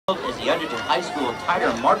Edgerton High School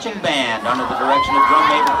Tiger Marching Band under the direction of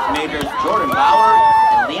drum majors Jordan Bauer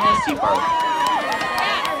and Lena Seapart.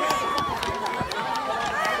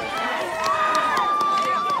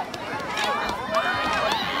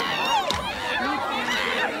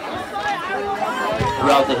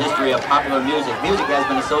 Throughout the history of popular music, music has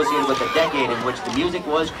been associated with the decade in which the music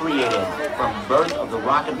was created. From birth of the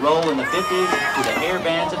rock and roll in the 50s to the hair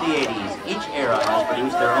bands of the 80s, each era has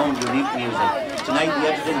produced their own unique music. Tonight,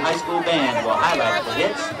 the Edgerton High School Band will highlight the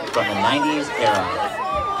hits from the 90s era.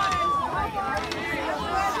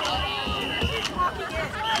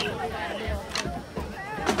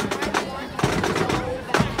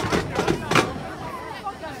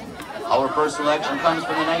 Our first selection comes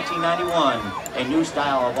from the 1991. A new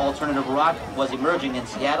style of alternative rock was emerging in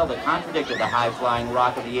Seattle that contradicted the high-flying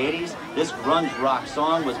rock of the 80s. This grunge rock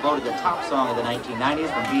song was voted the top song of the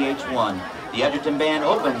 1990s from VH1. The Edgerton Band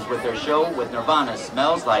opens with their show with Nirvana's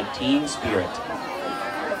Smells Like Teen Spirit.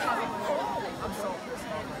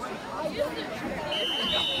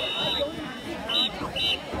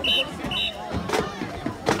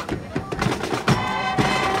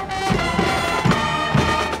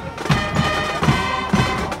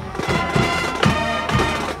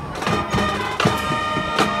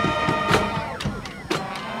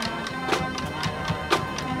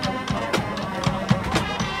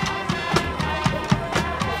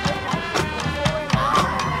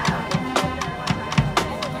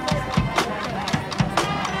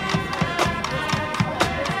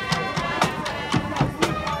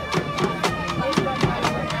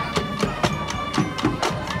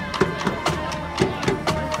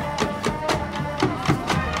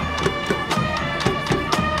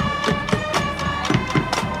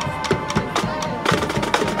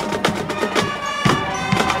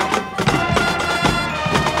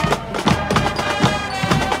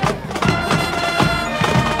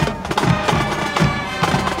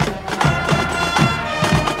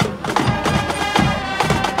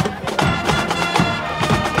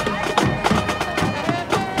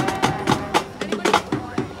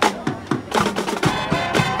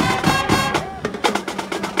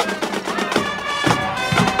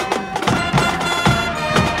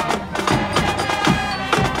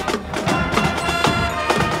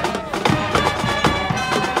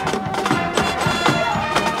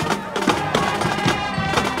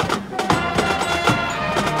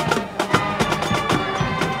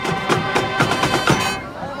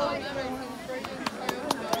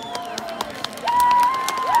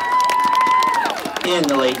 In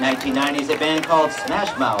the late 1990s, a band called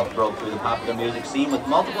Smash Mouth broke through the popular music scene with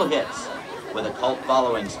multiple hits. With a cult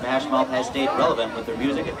following, Smash Mouth has stayed relevant with their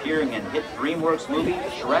music appearing in hit DreamWorks movie,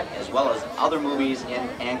 Shrek, as well as other movies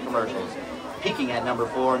and commercials. Peaking at number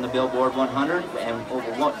 4 in the Billboard 100 and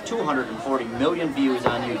over 240 million views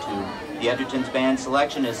on YouTube. The Edgerton's band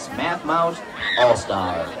selection is Smash Mouth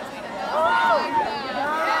All-Star.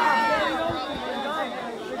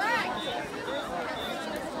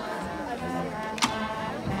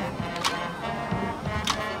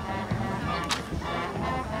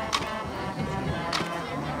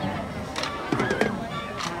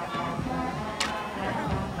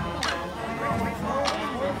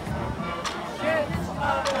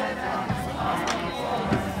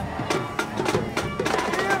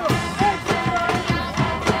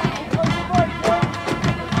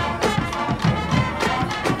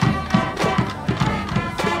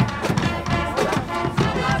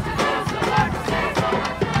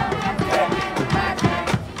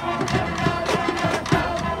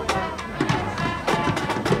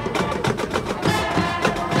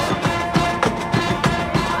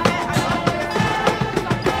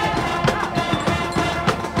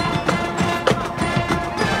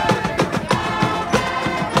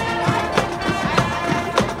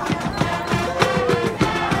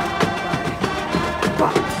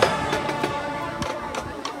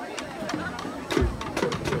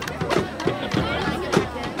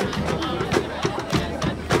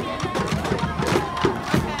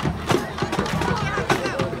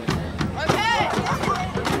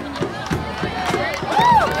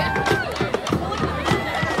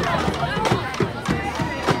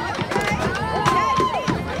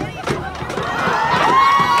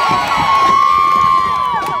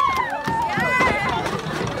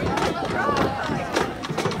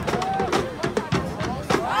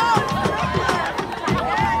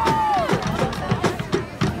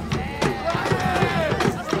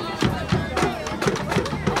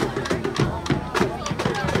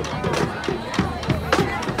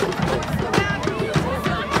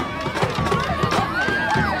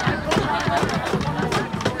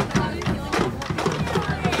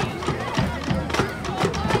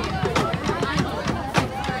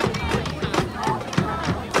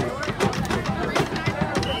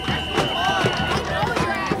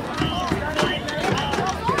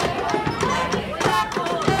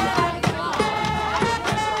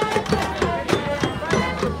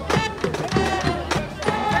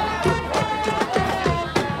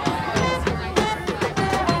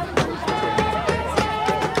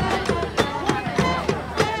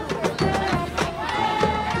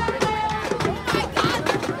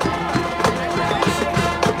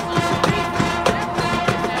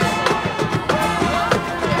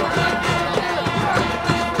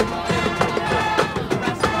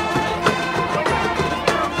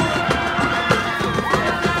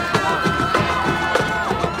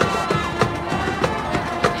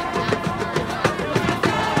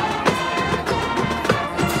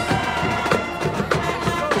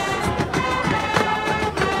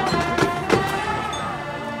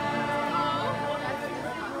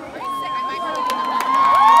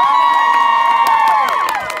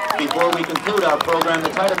 Before we conclude our program, the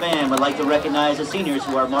Title Band would like to recognize the seniors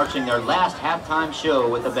who are marching their last halftime show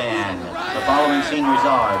with the band. The following seniors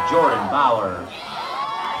are Jordan Bauer,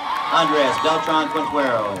 Andres Beltran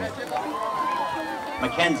Quintuero,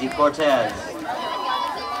 Mackenzie Cortez,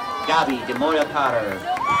 Gabi de Moya Cotter,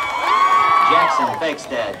 Jackson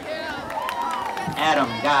Fakestead, Adam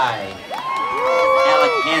Guy,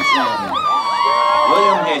 Alec Hansen,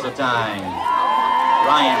 William Hazeltine,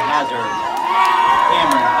 Ryan Hazard,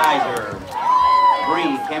 Cameron Heiser,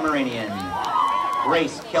 Bree Cameranian,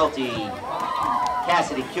 Grace Kelty,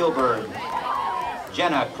 Cassidy Kilberg,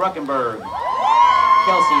 Jenna Kruckenberg,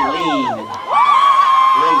 Kelsey Lean,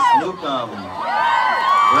 Grace Newcomb,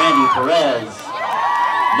 Brandy Perez,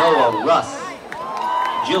 Noah Russ,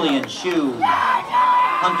 Jillian Shue,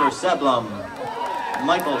 Hunter Seblum,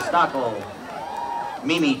 Michael Stockel,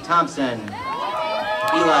 Mimi Thompson,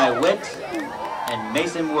 Eli Witt, and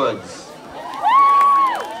Mason Woods.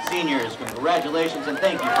 Seniors, congratulations and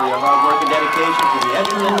thank you for your hard work and dedication to the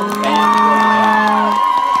Edgerton Band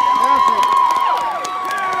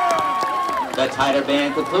program. The Title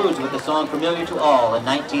Band concludes with a song familiar to all. In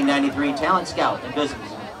 1993, talent scout and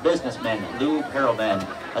businessman Lou Perelman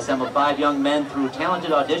assembled 5 young men through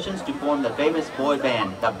talented auditions to form the famous boy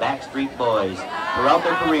band, the Backstreet Boys. Throughout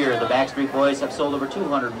their career, the Backstreet Boys have sold over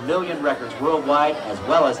 200 million records worldwide, as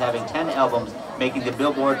well as having 10 albums making the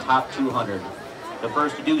Billboard Top 200. The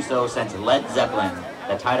first to do so since Led Zeppelin.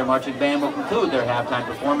 The Title Marching Band will conclude their halftime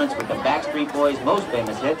performance with the Backstreet Boys' most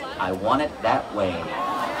famous hit, I Want It That Way.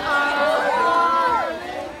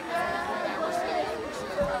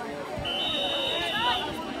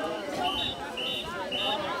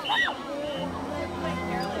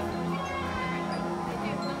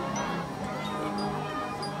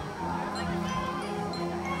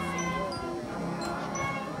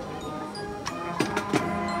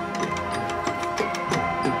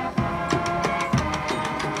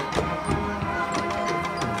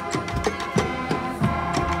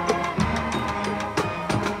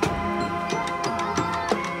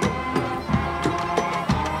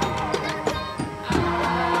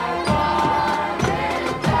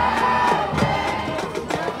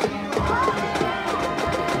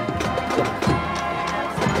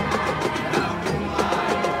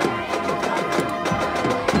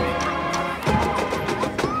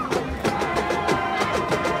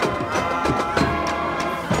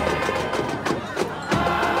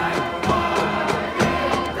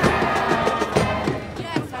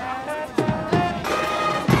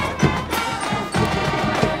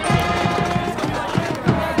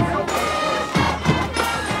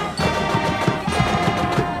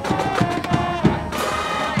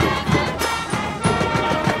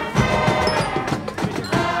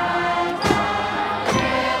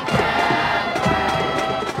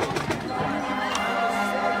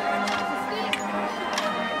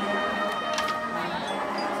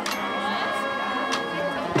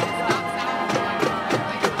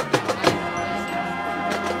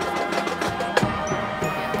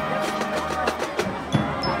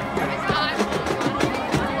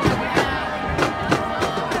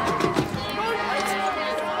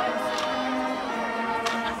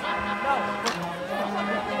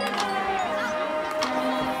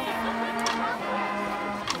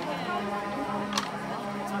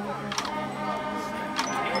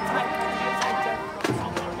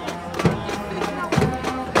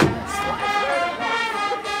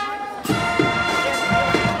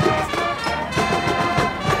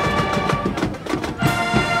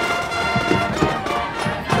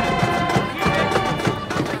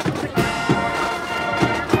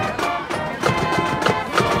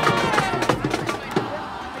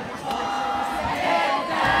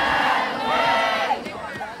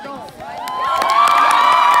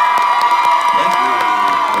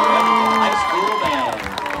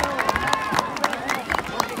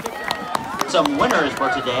 Some winners for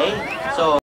today. So